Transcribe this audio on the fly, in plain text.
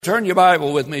Turn your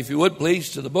Bible with me, if you would, please,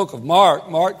 to the book of Mark,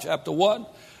 Mark chapter 1.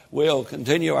 We'll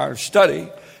continue our study.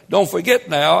 Don't forget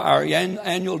now, our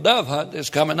annual dove hunt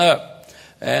is coming up.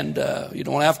 And you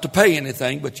don't have to pay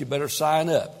anything, but you better sign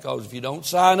up. Because if you don't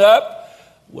sign up,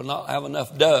 we'll not have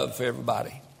enough dove for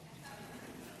everybody.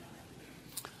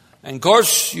 And of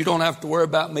course, you don't have to worry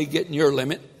about me getting your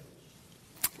limit.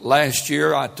 Last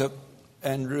year, I took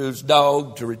Andrew's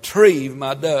dog to retrieve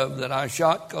my dove that I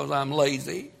shot because I'm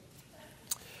lazy.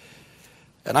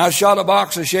 And I shot a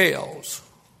box of shells.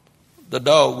 The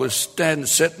dog was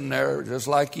sitting there just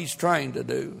like he's trained to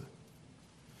do.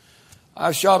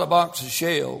 I shot a box of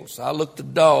shells. I looked at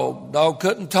the dog. Dog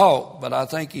couldn't talk, but I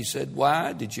think he said,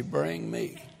 "Why did you bring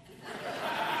me?"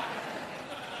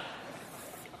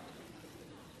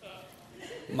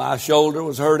 My shoulder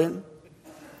was hurting.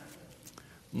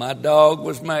 My dog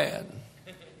was mad.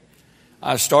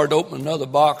 I started opening another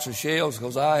box of shells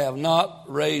because I have not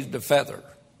raised a feather.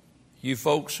 You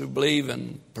folks who believe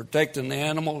in protecting the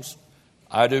animals,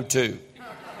 I do too.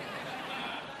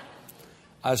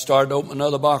 I started opening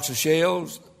another box of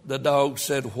shells. The dog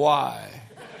said, "Why?"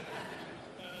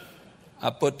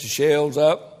 I put the shells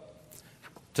up,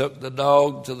 took the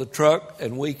dog to the truck,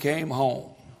 and we came home.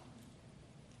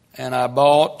 And I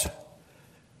bought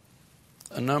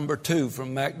a number 2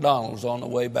 from McDonald's on the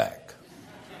way back.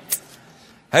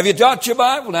 Have you got your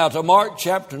Bible now to Mark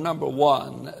chapter number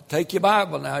 1? Take your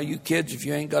Bible now. You kids, if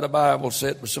you ain't got a Bible,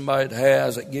 sit with somebody that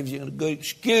has. It gives you a good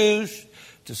excuse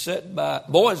to sit by.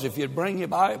 Boys, if you'd bring your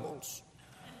Bibles.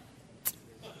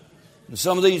 And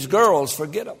some of these girls,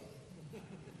 forget them.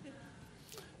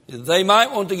 They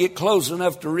might want to get close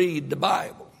enough to read the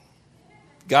Bible.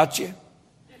 Got you?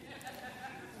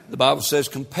 The Bible says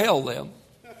compel them.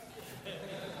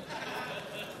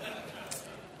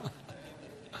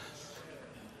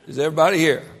 Is everybody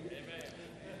here?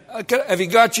 Have you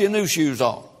got your new shoes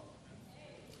on?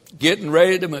 Getting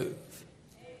ready to move.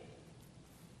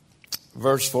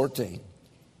 Verse 14.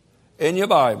 In your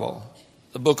Bible,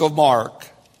 the book of Mark,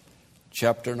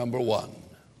 chapter number 1.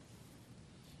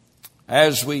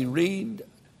 As we read,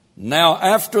 now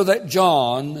after that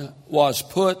John was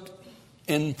put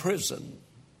in prison.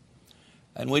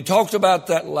 And we talked about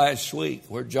that last week,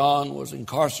 where John was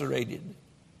incarcerated.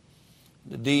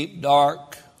 The deep,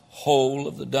 dark hole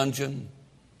of the dungeon,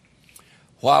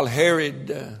 while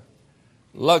Herod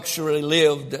luxury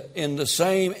lived in the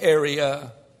same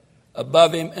area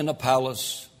above him in a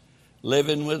palace,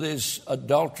 living with his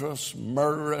adulterous,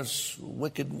 murderous,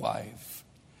 wicked wife.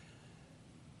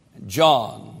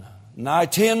 John, nigh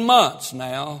 10 months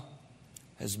now,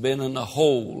 has been in a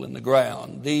hole in the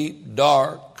ground, deep,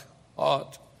 dark,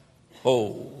 hot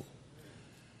hole,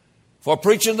 for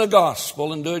preaching the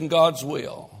gospel and doing God's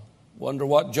will. Wonder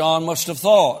what John must have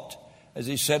thought as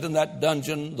he sat in that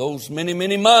dungeon those many,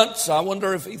 many months. I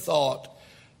wonder if he thought,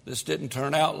 this didn't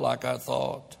turn out like I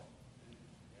thought.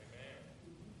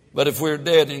 But if we're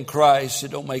dead in Christ,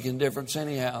 it don't make any difference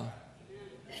anyhow.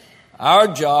 Our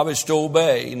job is to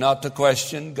obey, not to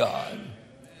question God.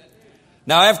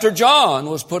 Now, after John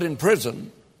was put in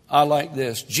prison, I like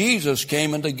this. Jesus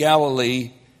came into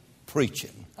Galilee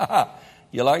preaching.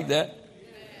 You like that?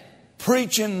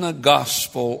 Preaching the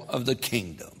gospel of the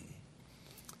kingdom.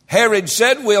 Herod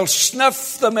said, we'll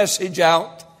snuff the message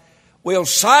out. We'll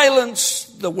silence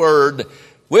the word.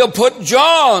 We'll put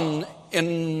John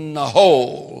in the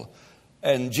hole.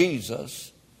 And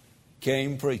Jesus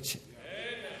came preaching.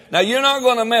 Now, you're not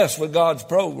going to mess with God's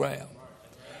program.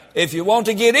 If you want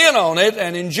to get in on it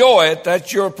and enjoy it,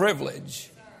 that's your privilege.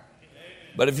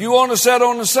 But if you want to sit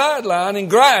on the sideline and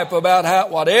gripe about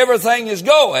what everything is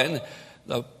going,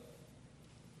 the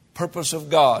purpose of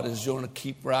God is going to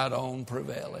keep right on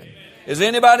prevailing. Is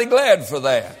anybody glad for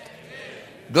that?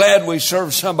 Glad we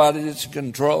serve somebody that's in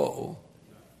control.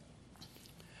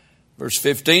 Verse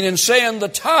 15, and saying the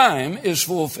time is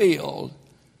fulfilled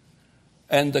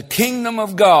and the kingdom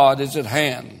of God is at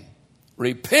hand.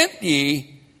 Repent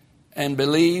ye and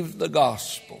believe the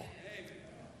gospel.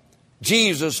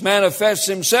 Jesus manifests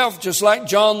himself just like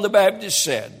John the Baptist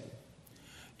said.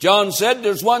 John said,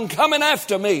 there's one coming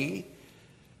after me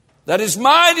that is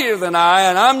mightier than I,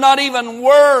 and I'm not even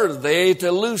worthy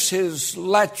to loose his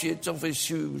latchets of his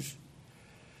shoes.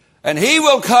 And he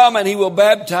will come and he will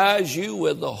baptize you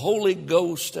with the Holy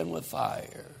Ghost and with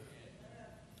fire.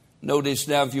 Notice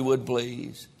now, if you would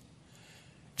please.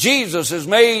 Jesus has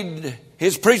made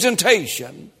his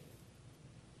presentation.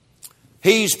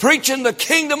 He's preaching the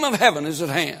kingdom of heaven is at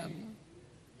hand.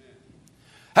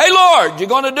 Hey, Lord, you're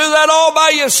going to do that all by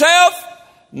yourself?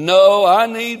 No, I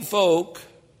need folk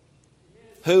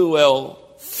who will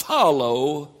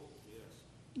follow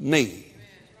me.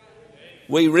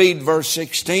 We read verse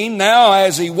 16, now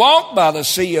as he walked by the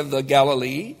sea of the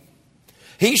Galilee,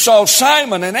 he saw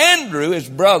Simon and Andrew, his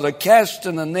brother,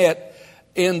 casting a net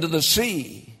into the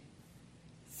sea,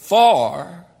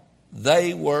 for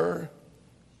they were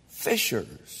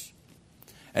fishers.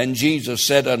 And Jesus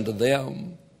said unto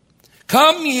them,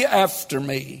 come ye after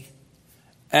me,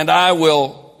 and I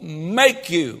will make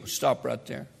you. Stop right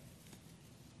there.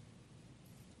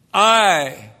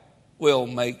 I will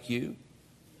make you.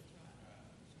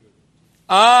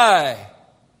 I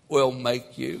will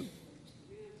make you.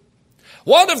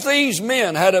 What if these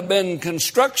men had been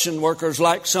construction workers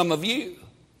like some of you?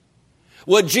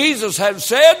 Would Jesus have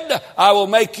said, I will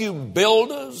make you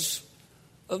builders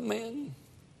of men?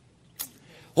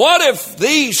 What if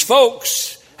these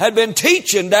folks had been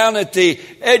teaching down at the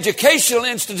educational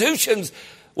institutions?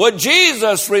 Would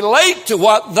Jesus relate to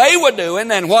what they were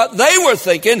doing and what they were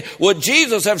thinking? Would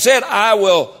Jesus have said, I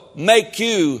will make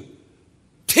you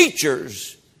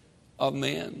teachers of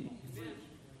men?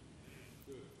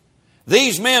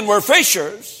 These men were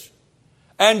fishers,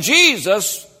 and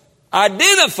Jesus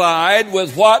identified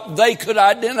with what they could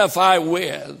identify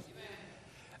with.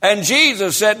 And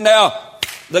Jesus said, now,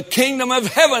 the kingdom of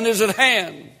heaven is at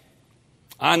hand.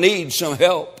 I need some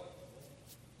help.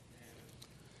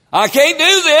 I can't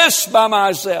do this by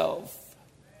myself.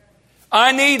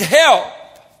 I need help.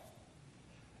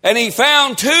 And he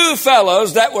found two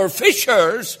fellows that were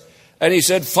fishers, and he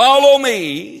said, follow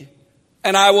me,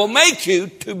 and I will make you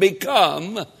to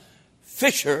become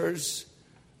fishers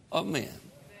of men.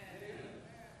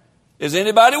 Is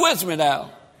anybody with me now?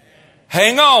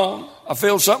 Hang on. I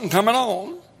feel something coming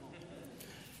on.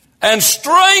 And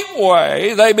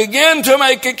straightway they begin to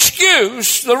make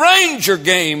excuse. The Ranger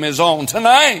game is on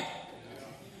tonight.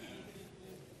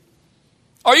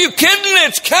 Are you kidding?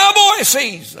 It's cowboy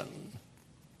season.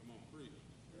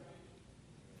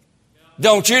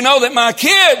 Don't you know that my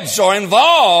kids are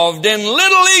involved in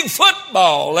Little League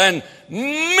football and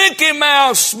Mickey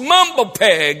Mouse Mumble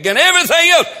Peg and everything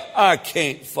else? I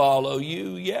can't follow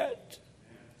you yet.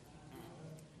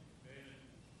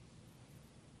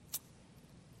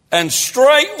 And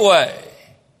straightway,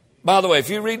 by the way, if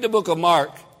you read the book of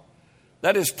Mark,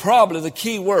 that is probably the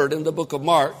key word in the book of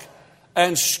Mark.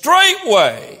 And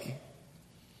straightway,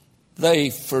 they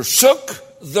forsook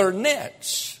their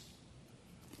nets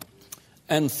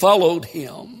and followed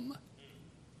him.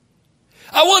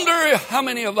 I wonder how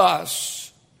many of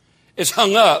us is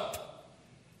hung up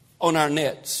on our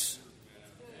nets.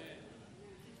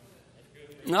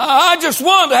 Now, I just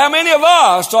wonder how many of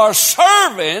us are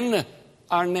serving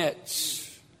our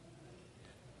nets.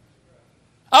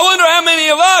 I wonder how many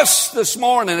of us this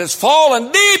morning has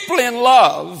fallen deeply in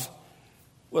love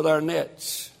with our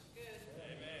nets.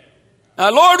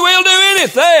 Now, Lord, we'll do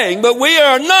anything, but we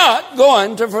are not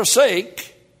going to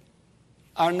forsake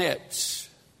our nets.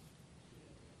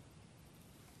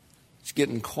 It's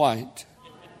getting quiet.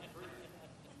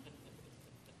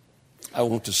 I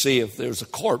want to see if there's a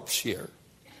corpse here.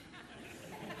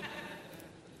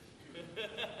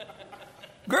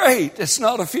 Great, it's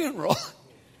not a funeral.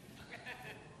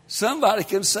 Somebody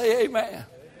can say amen.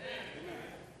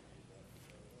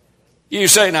 You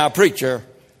say, now, preacher,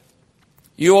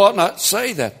 you ought not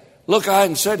say that. Look, I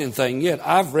haven't said anything yet.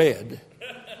 I've read.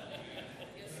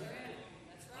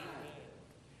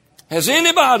 Has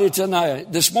anybody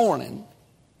tonight, this morning,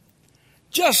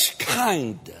 just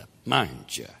kind of,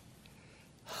 mind you,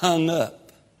 hung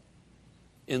up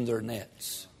in their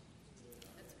nets?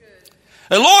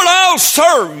 And Lord, I'll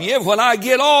serve you when I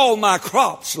get all my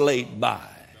crops laid by.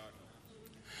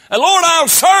 And Lord, I'll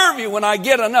serve you when I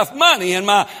get enough money in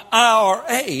my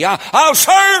IRA. I'll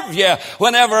serve you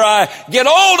whenever I get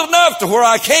old enough to where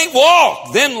I can't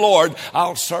walk. Then, Lord,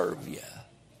 I'll serve you.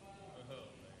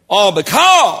 All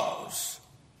because,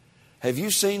 have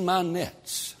you seen my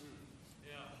nets?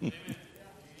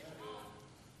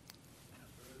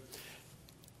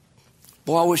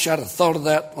 Boy, I wish I'd have thought of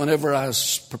that whenever I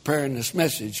was preparing this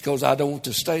message, because I don't want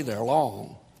to stay there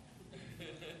long.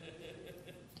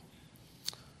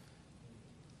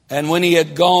 And when he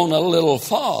had gone a little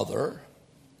farther,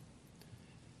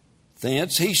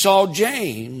 thence he saw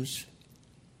James,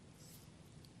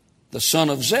 the son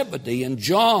of Zebedee, and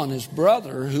John, his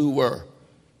brother, who were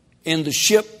in the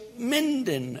ship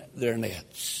mending their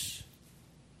nets.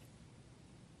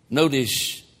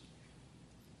 Notice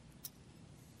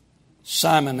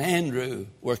Simon and Andrew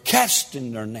were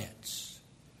casting their nets.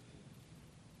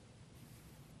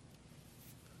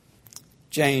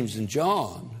 James and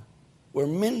John were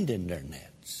mending their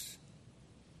nets.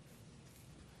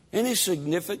 Any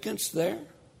significance there?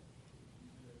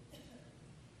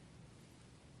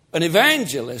 An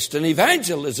evangelist, and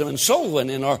evangelism and soul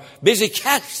winning are busy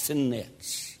casting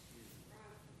nets.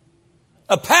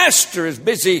 A pastor is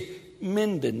busy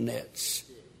mending nets.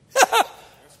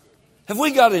 Have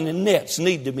we got any nets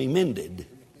need to be mended?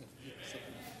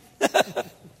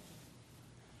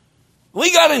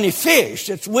 We got any fish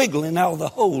that's wiggling out of the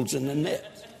holes in the net?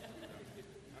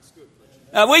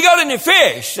 We got any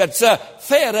fish that's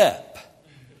fed up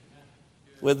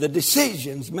with the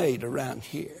decisions made around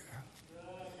here?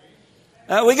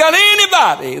 We got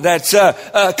anybody that's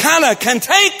kind of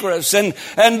cantankerous and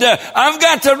I've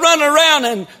got to run around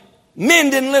and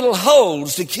mending little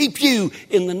holes to keep you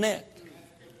in the net?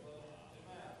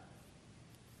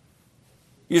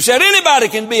 You said anybody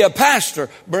can be a pastor.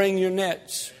 Bring your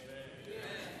nets.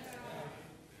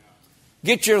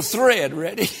 Get your thread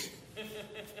ready.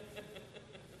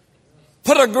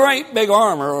 Put a great big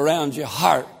armor around your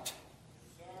heart.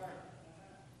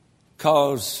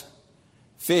 Because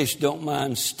fish don't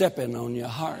mind stepping on your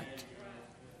heart.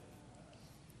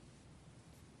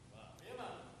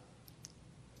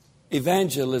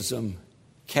 Evangelism,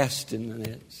 casting the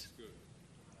nets.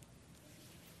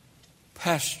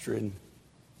 Pastoring,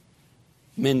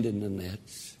 mending the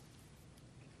nets.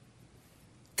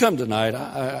 Come tonight,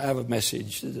 I have a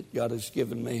message that God has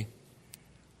given me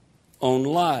on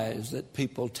lies that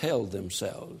people tell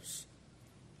themselves.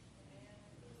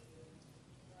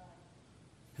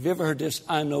 Have you ever heard this?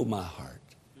 I know my heart.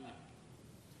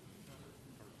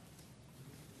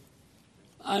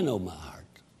 I know my heart.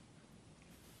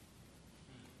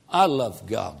 I love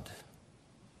God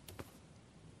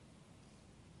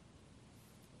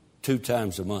 2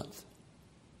 times a month.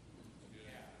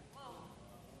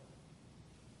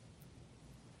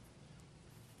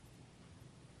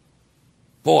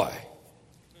 Boy,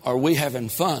 are we having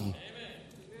fun.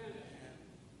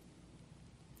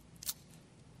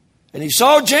 And he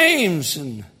saw James,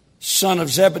 and son of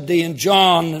Zebedee, and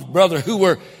John, his brother, who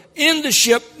were in the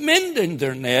ship mending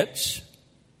their nets.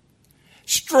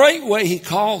 Straightway he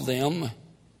called them,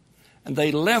 and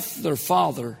they left their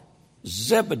father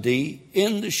Zebedee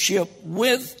in the ship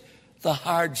with the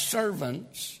hired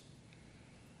servants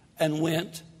and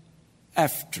went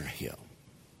after him.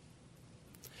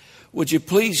 Would you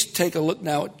please take a look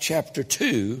now at chapter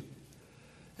 2,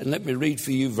 and let me read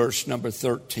for you verse number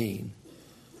 13.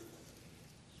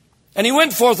 And he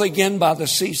went forth again by the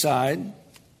seaside,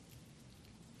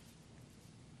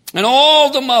 and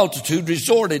all the multitude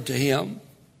resorted to him,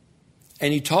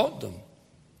 and he taught them.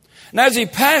 And as he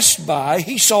passed by,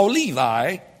 he saw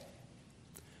Levi,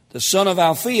 the son of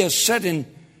Alphaeus, sitting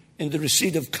in the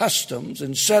receipt of customs,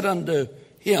 and said unto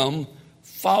him,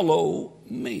 Follow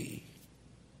me.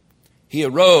 He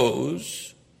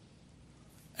arose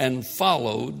and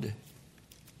followed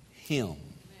him.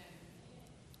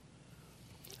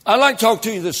 I'd like to talk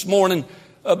to you this morning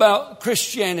about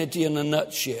Christianity in a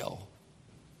nutshell.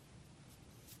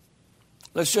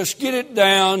 Let's just get it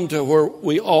down to where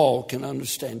we all can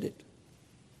understand it.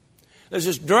 Let's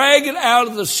just drag it out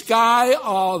of the sky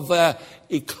of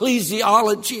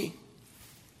ecclesiology.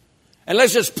 And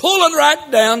let's just pull it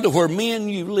right down to where me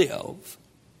and you live.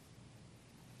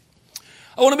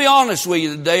 I want to be honest with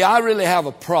you today. I really have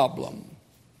a problem.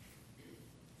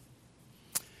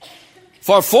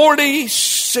 For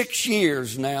 46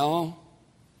 years now,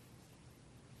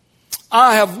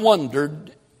 I have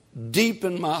wondered deep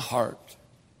in my heart,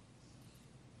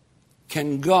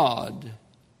 can God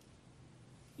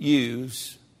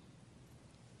use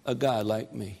a guy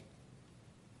like me?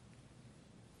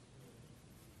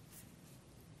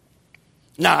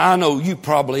 Now, I know you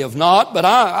probably have not, but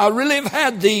I really have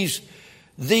had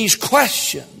these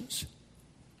questions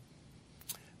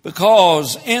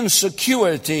because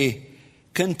insecurity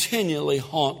continually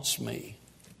haunts me.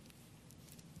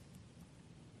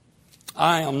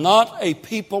 I am not a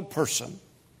people person.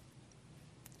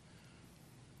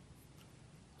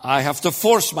 I have to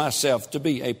force myself to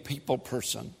be a people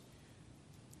person.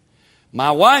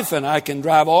 My wife and I can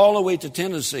drive all the way to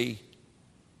Tennessee.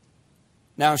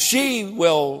 Now she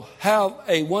will have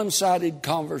a one-sided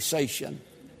conversation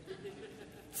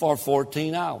for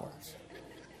 14 hours.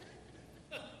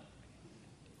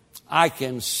 I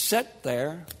can sit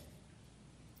there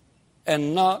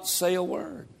and not say a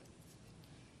word.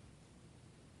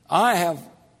 I have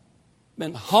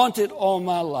been haunted all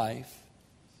my life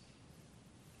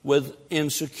with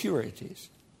insecurities.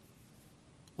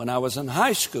 When I was in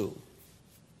high school,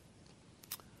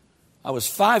 I was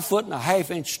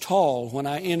 5'1.5" tall when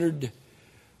I entered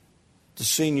the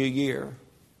senior year.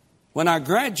 When I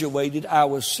graduated, I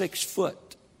was 6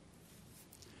 foot.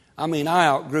 I mean, I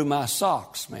outgrew my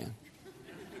socks, man.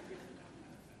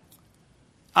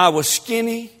 I was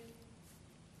skinny.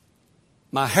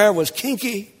 My hair was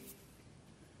kinky.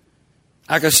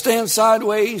 I could stand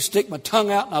sideways, stick my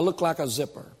tongue out, and I looked like a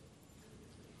zipper.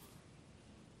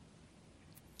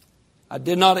 I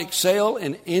did not excel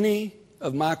in any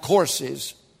of my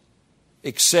courses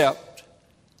except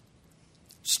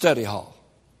study hall.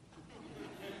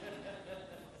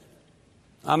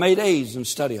 I made A's in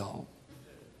study hall.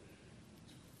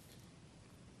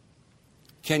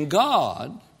 Can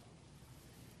God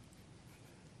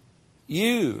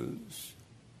use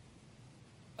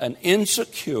an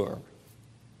insecure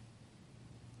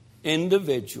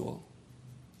individual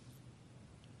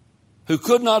who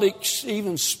could not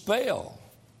even spell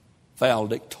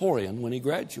valedictorian when he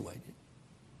graduated?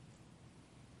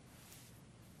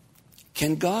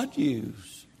 Can God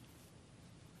use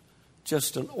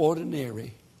just an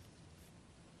ordinary,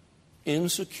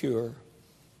 insecure,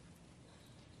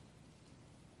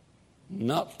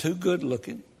 not too good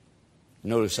looking?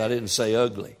 Notice I didn't say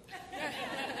ugly.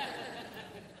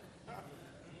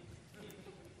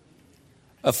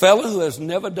 A fellow who has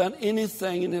never done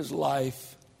anything in his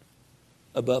life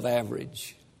above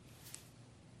average.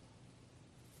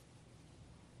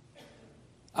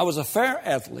 I was a fair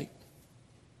athlete,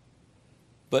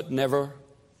 but never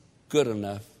good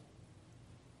enough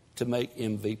to make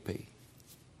MVP.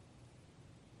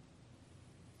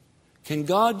 Can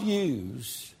God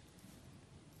use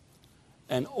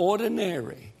an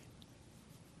ordinary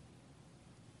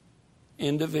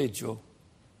individual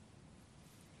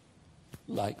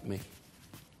like me?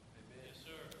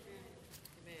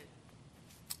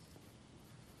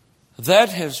 That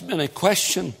has been a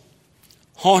question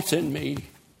haunting me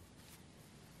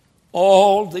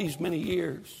all these many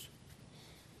years.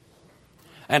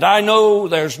 And I know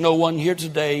there's no one here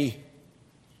today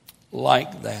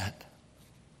like that.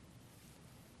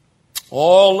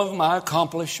 All of my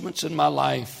accomplishments in my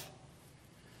life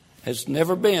has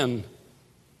never been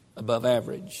above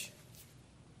average.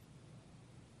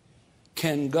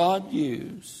 Can God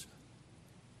use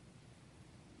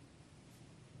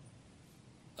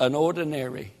an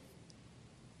ordinary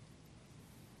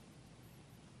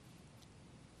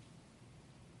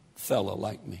fellow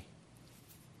like me?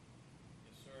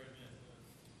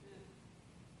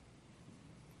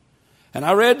 And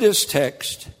I read this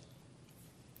text,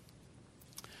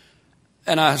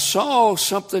 and I saw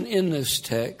something in this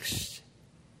text.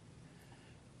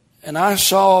 And I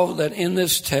saw that in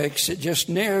this text, it just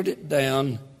narrowed it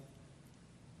down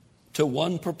to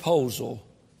one proposal.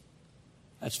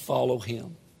 That's follow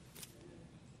him.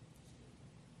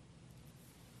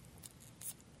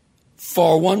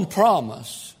 For one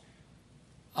promise,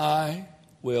 I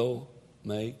will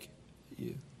make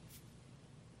you.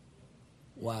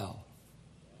 Wow.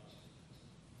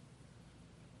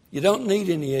 You don't need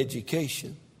any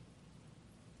education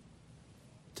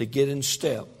to get in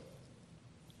step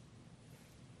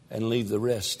and leave the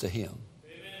rest to him.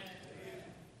 Amen.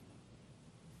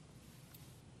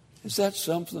 Is that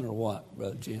something or what,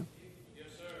 Brother Jim? Yes,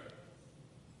 sir.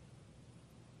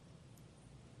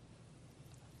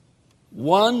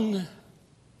 One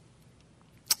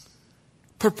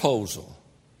proposal.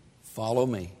 Follow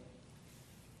me.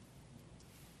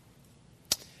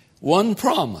 One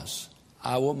promise.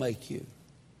 I will make you.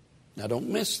 Now don't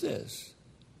miss this.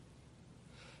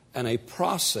 And a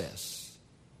process.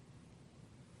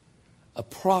 A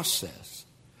process.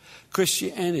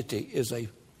 Christianity is a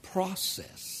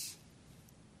process.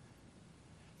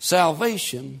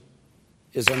 Salvation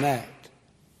is an act.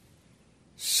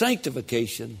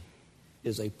 Sanctification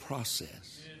is a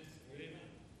process.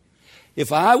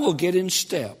 If I will get in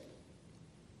step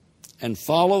and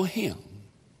follow him,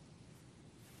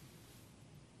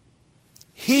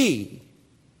 he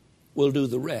will do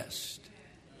the rest.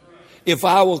 If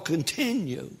I will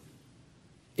continue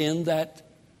in that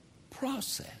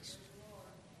process.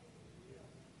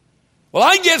 Well,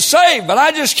 I get saved, but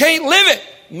I just can't live it.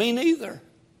 Me neither.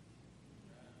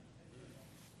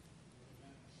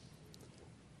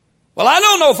 Well, I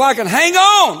don't know if I can hang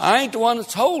on. I ain't the one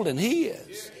that's holding. He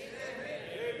is.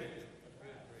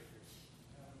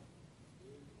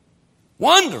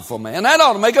 Wonderful, man. That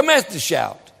ought to make a Methodist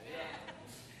shout.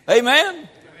 Amen?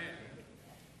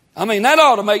 I mean, that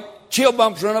ought to make chill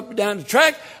bumps run up and down the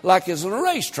track like it's on a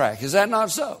racetrack. Is that not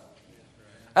so?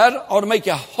 That ought to make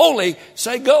you holy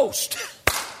say ghost.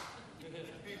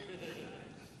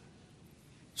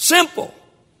 Simple.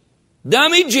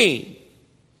 Dummy Gene.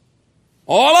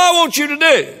 All I want you to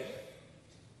do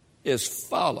is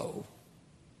follow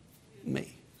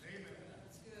me.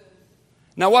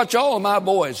 Now watch all of my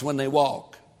boys when they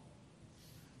walk.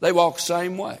 They walk the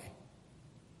same way.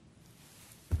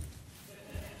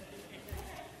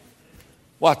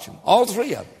 Watch them. All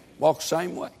three of them. walk the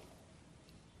same way.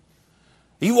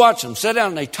 You watch them sit down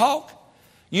and they talk.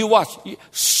 You watch.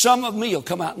 Some of me will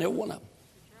come out and they're one of them.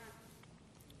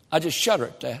 I just shudder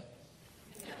at that.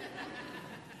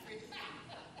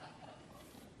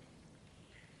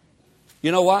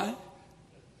 You know why?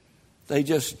 They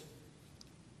just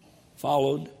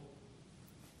followed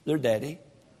their daddy.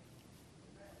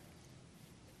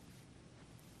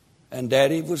 And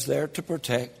daddy was there to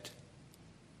protect.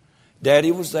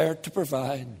 Daddy was there to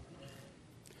provide.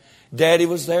 Daddy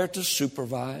was there to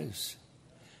supervise.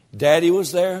 Daddy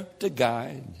was there to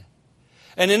guide.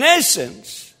 And in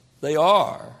essence, they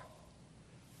are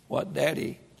what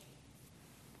Daddy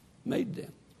made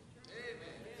them.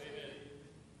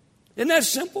 Isn't that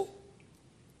simple?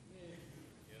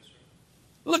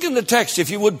 Look in the text, if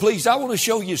you would, please. I want to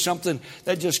show you something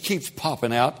that just keeps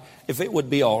popping out, if it would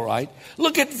be all right.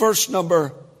 Look at verse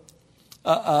number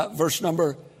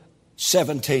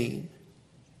 17.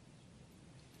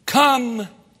 Come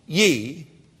ye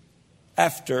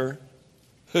after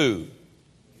who?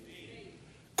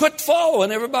 Quit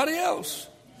following everybody else.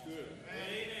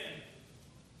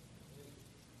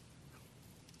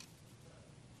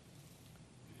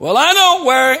 Well, I don't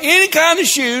wear any kind of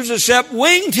shoes except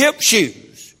wingtip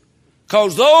shoes,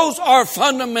 because those are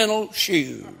fundamental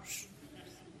shoes.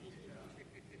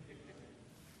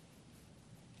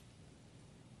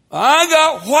 I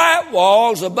got white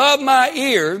walls above my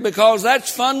ears because that's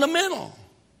fundamental.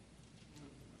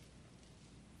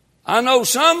 I know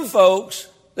some folks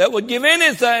that would give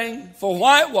anything for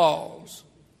white walls.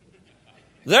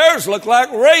 Theirs look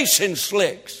like racing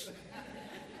slicks.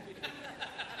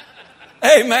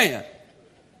 Amen.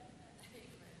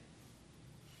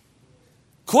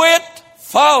 Quit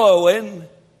following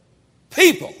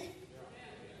people.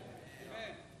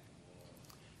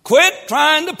 Quit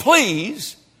trying to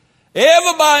please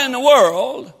everybody in the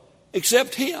world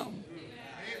except Him.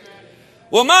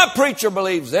 Well, my preacher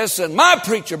believes this, and my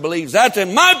preacher believes that,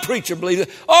 and my preacher believes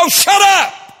that. Oh, shut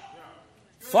up!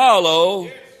 Follow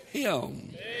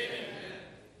Him.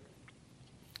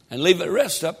 And leave the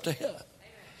rest up to Him.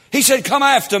 He said, come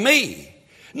after me.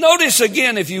 Notice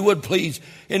again, if you would please,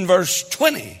 in verse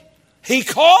 20. He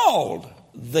called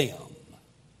them.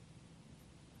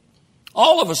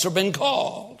 All of us have been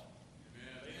called.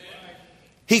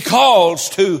 He calls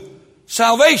to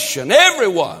salvation.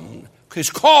 Everyone is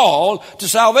called to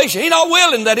salvation. He's not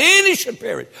willing that any should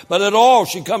perish, but that all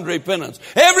should come to repentance.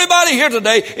 Everybody here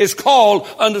today is called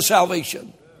unto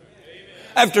salvation.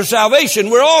 After salvation,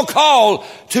 we're all called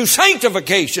to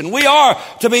sanctification. We are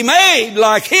to be made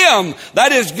like Him.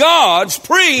 That is God's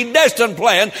predestined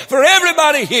plan for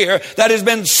everybody here that has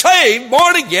been saved,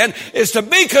 born again, is to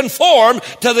be conformed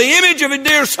to the image of His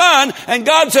dear Son. And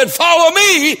God said, follow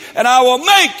me and I will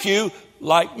make you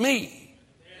like me.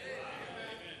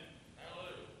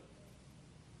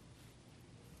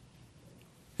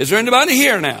 Is there anybody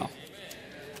here now?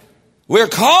 We're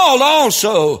called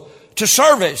also to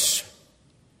service.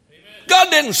 God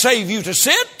didn't save you to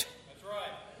sit.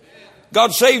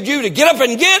 God saved you to get up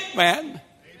and get, man.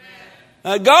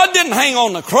 God didn't hang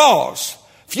on the cross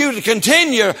for you to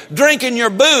continue drinking your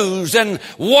booze and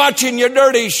watching your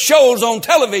dirty shows on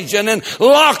television and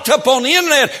locked up on the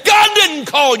internet. God didn't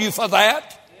call you for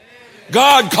that.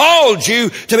 God called you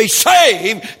to be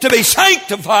saved, to be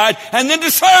sanctified, and then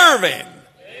to serve Him.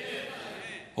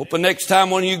 Hope the next time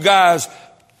one of you guys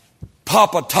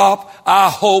pop a top, I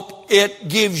hope it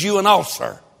gives you an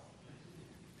ulcer.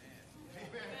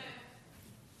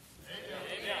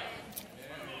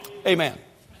 Amen.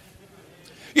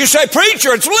 You say,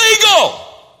 preacher, it's legal.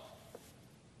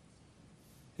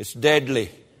 It's deadly.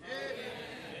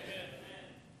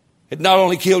 It not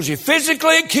only kills you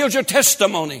physically, it kills your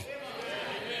testimony.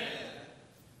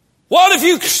 What if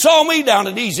you saw me down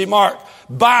at Easy Mart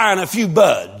buying a few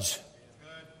buds?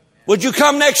 Would you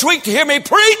come next week to hear me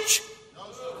preach?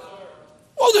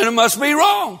 Well, then it must be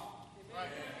wrong.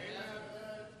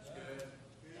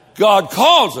 God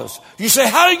calls us. You say,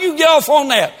 how did you get off on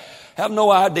that? Have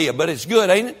no idea, but it's good,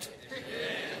 ain't it?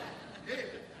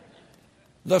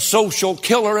 The social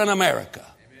killer in America.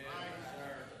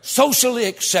 Socially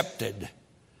accepted.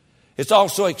 It's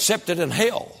also accepted in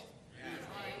hell.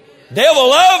 Devil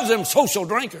loves them social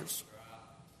drinkers.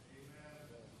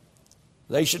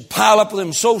 They should pile up with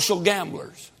them social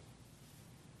gamblers.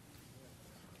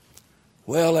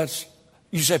 Well,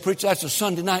 you say, preacher, that's a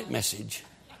Sunday night message.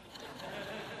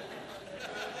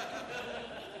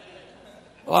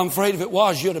 Well, I'm afraid if it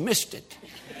was, you'd have missed it.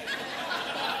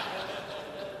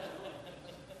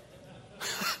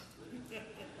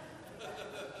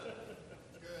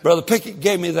 Brother Pickett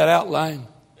gave me that outline.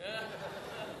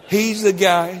 He's the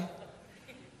guy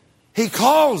He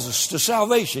calls us to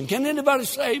salvation. Can anybody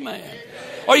say amen?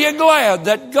 Are you glad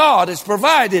that God has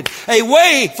provided a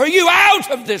way for you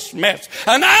out of this mess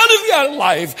and out of your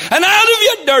life and out of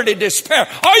your dirty despair?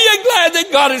 Are you glad that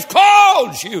God has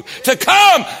called you to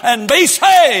come and be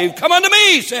saved? Come unto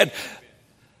me, he said,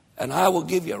 and I will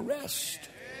give you rest.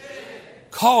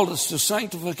 Called us to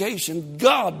sanctification.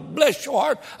 God bless your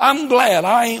heart. I'm glad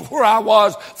I ain't where I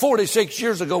was 46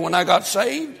 years ago when I got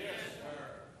saved.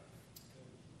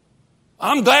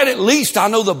 I'm glad at least I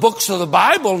know the books of the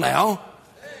Bible now.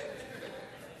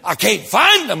 I can't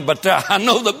find them, but I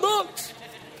know the books.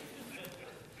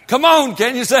 Come on,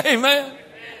 can you say amen?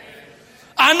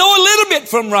 I know a little bit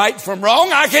from right from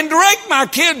wrong. I can direct my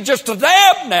kids just a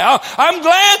dab now. I'm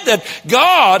glad that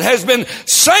God has been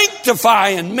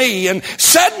sanctifying me and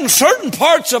setting certain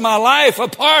parts of my life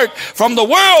apart from the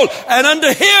world and unto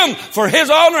Him for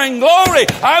His honor and glory.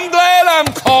 I'm glad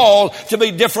I'm called to be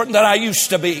different than I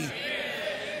used to be.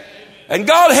 And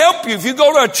God help you if you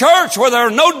go to a church where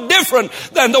they're no different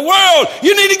than the world.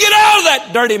 You need to get out of that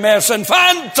dirty mess and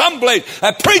find someplace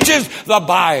that preaches the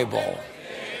Bible.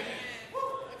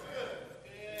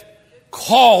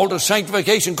 Call to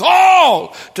sanctification.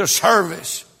 Call to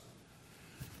service.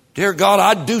 Dear God,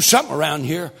 I'd do something around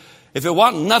here if it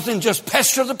wasn't nothing just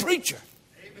pester the preacher.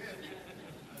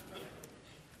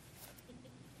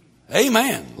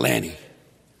 Amen, Lanny.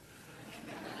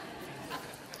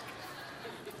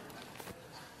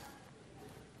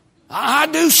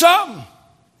 I'd do something.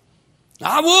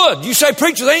 I would. You say,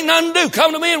 preacher, there ain't nothing to do.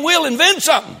 Come to me and we'll invent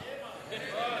something.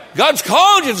 God's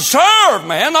called you to serve,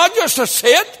 man, not just to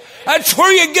sit. That's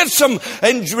where you get some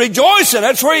and rejoicing.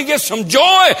 That's where you get some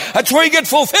joy. That's where you get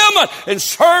fulfillment in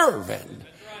serving.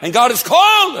 And God has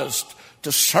called us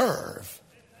to serve.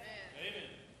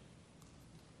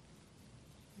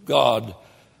 God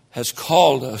has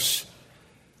called us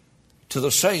to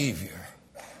the Savior.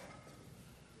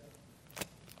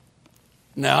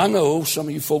 Now, I know some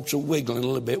of you folks are wiggling a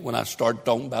little bit when I start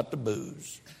talking about the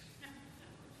booze.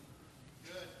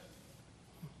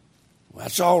 Well,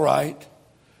 that's all right.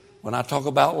 When I talk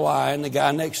about lying, the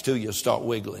guy next to you will start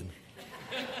wiggling.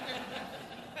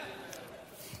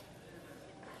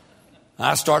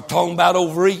 I start talking about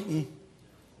overeating,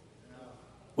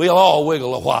 we'll all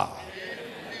wiggle a while.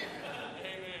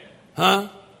 Huh?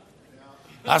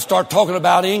 I start talking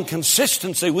about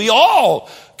inconsistency. We all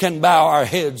can bow our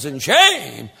heads in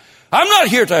shame. I'm not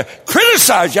here to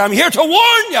criticize you. I'm here to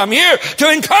warn you. I'm here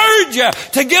to encourage you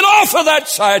to get off of that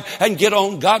side and get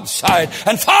on God's side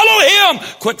and follow Him.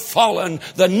 Quit following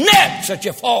the nets that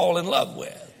you fall in love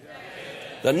with.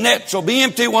 The nets will be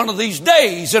empty one of these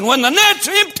days. And when the net's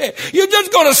empty, you're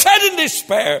just going to sit in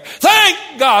despair.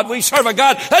 Thank God we serve a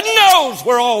God that knows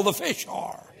where all the fish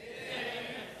are.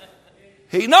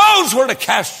 He knows where to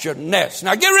cast your nets.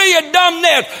 Now get rid of your dumb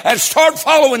net and start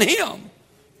following Him.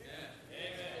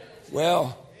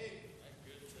 Well,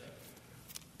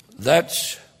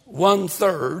 that's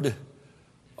 1/3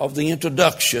 of the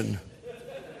introduction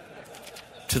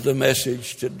to the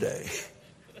message today.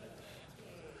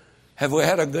 Have we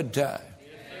had a good time?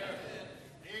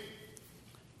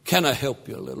 Can I help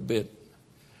you a little bit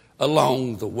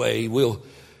along the way? We'll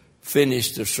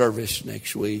finish the service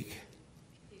next week.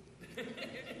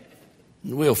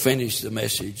 We'll finish the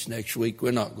message next week.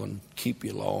 We're not going to keep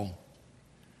you long.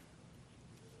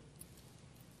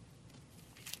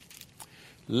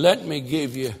 Let me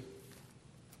give you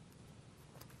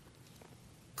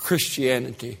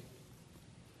Christianity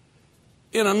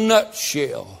in a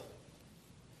nutshell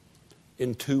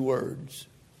in 2 words.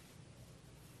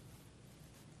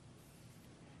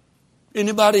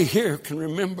 Anybody here can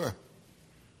remember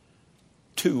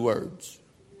 2 words?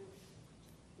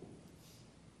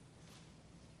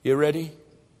 You ready?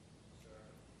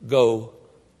 Go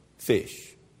fish.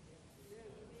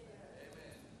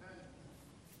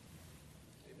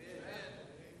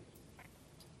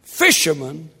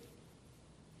 Fishermen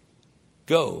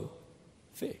go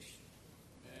fish.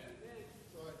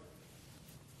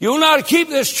 You know how to keep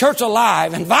this church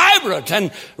alive and vibrant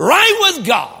and right with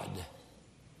God.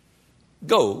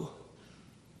 Go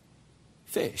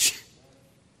fish.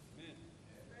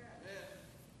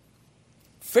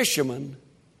 Fishermen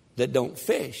that don't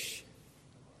fish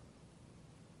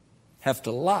have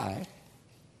to lie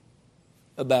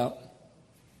about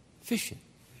fishing.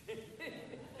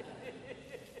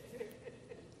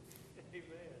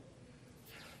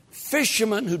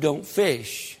 Fishermen who don't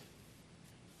fish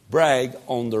brag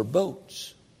on their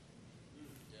boats.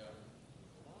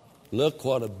 Look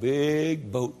what a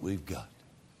big boat we've got.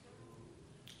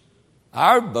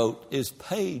 Our boat is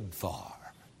paid for.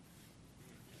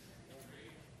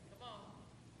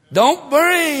 Don't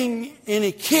bring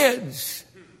any kids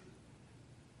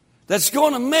that's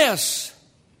going to mess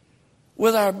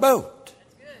with our boat.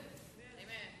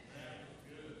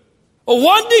 Well,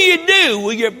 what do you do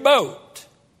with your boat?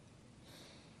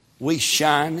 We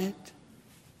shine it.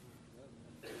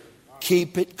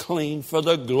 Keep it clean for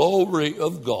the glory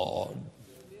of God.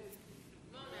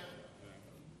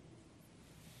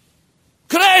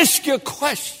 Could I ask you a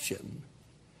question?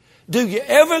 Do you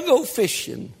ever go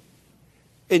fishing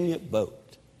in your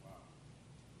boat?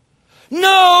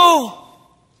 No.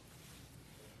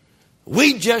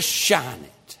 We just shine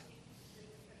it.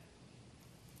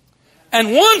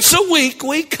 And once a week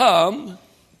we come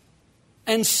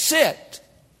and sit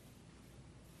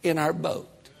in our boat.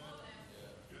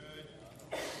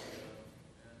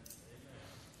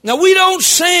 Now, we don't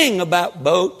sing about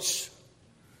boats,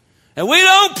 and we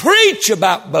don't preach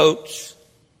about boats,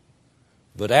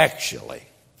 but actually,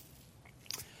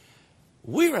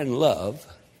 we're in love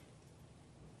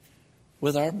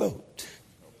with our boat.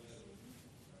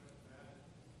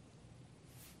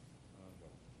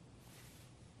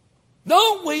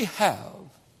 Don't we have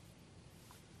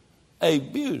a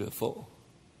beautiful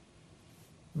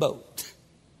boat?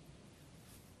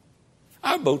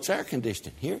 Our boat's air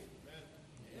conditioned here.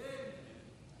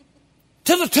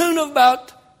 To the tune of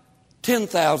about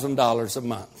 $10,000 a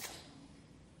month.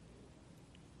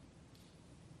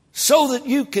 So that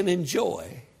you can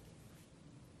enjoy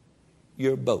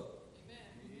your boat.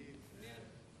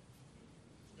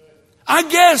 I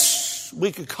guess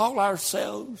we could call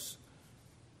ourselves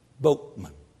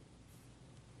boatmen.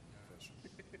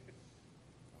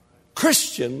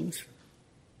 Christians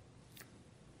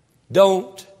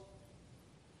don't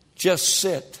just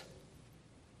sit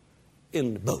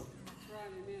in the boat.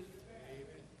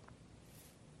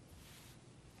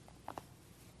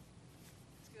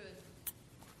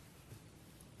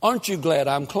 Aren't you glad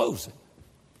I'm closing?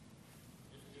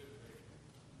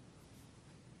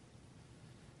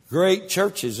 Great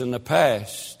churches in the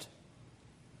past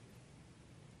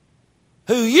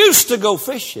who used to go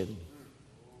fishing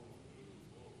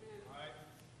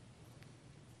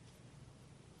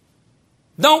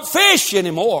don't fish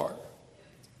anymore.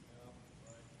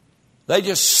 They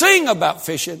just sing about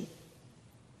fishing,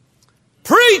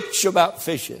 preach about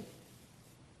fishing,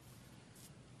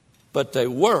 but they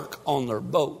work on their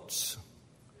boats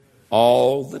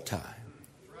all the time.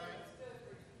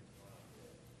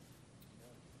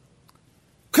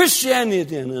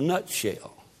 Christianity in a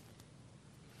nutshell,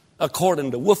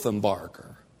 according to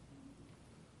Wolfenbarger,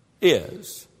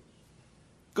 is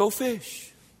go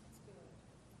fish.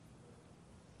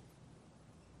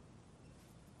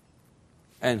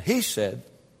 And he said,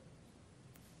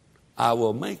 I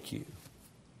will make you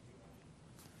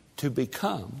to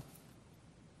become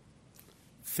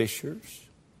fishers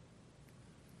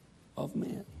of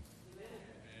men.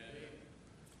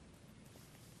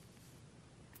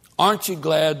 Aren't you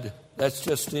glad that's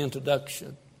just the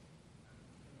introduction?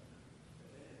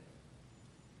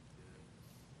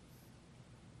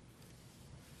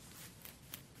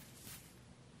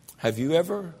 Have you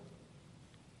ever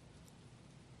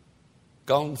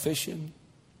gone fishing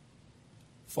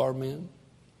for men?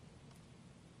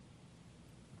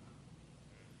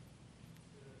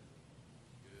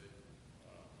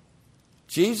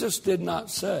 Jesus did not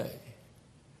say,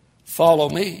 follow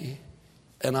me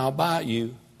and I'll buy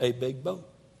you a big boat.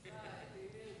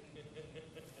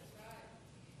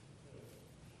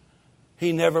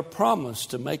 He never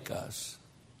promised to make us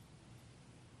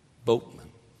boatmen.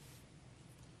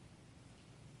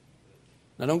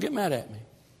 Now don't get mad at me.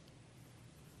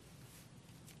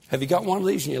 Have you got one of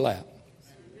these in your lap?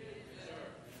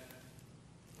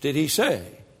 Did he say,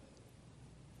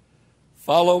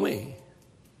 follow me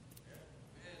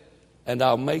and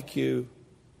I'll make you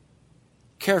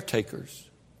caretakers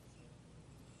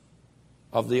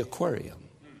of the aquarium?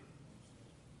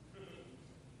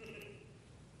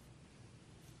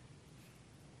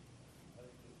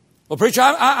 Well, preacher,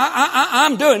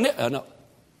 I'm doing it. No.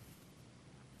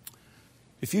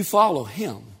 If you follow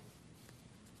him,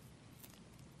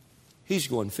 he's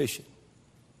going fishing.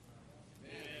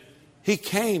 He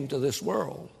came to this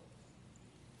world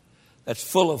that's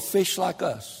full of fish like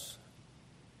us.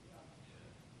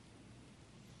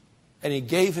 And he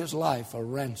gave his life a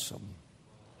ransom.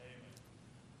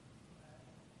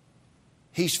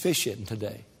 He's fishing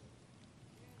today.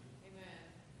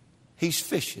 He's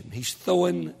fishing. He's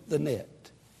throwing the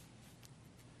net.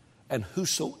 And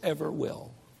whosoever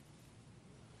will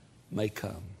may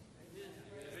come.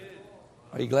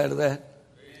 Are you glad of that?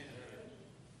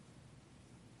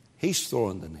 He's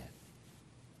throwing the net.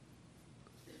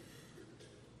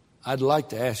 I'd like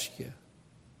to ask you,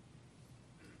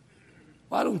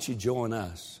 Why don't you join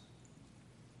us?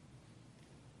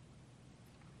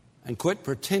 And quit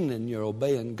pretending you're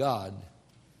obeying God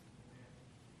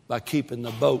by keeping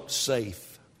the boat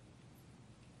safe.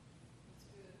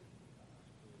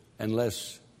 And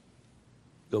let's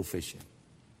go fishing.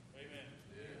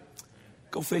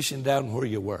 Go fishing down where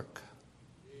you work.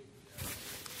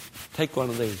 Take one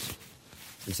of these.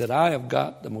 He said, I have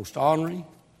got the most ornery,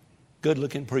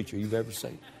 good-looking preacher you've ever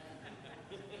seen.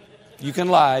 You can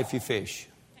lie if you fish.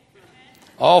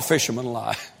 All fishermen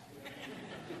lie.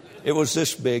 It was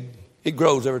this big. It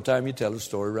grows every time you tell a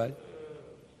story, right?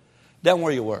 Down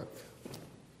where you work.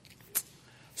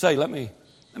 Say, let me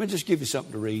just give you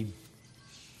something to read.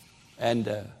 And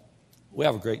we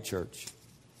have a great church.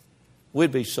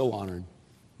 We'd be so honored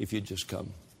if you'd just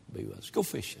come be with us. Go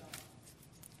fishing.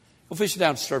 Go fishing down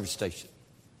at the service station.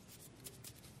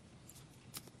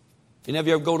 Any of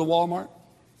you ever go to Walmart?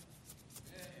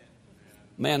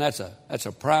 Man, that's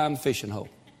a prime fishing hole.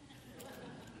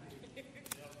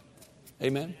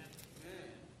 Amen.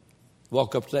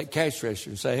 Walk up to that cash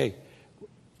register and say, hey,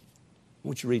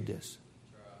 won't you read this?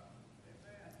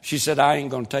 She said, I ain't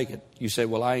going to take it. You say,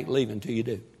 well, I ain't leaving until you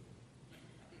do.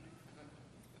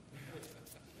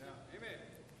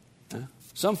 Huh?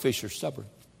 Some fish are stubborn.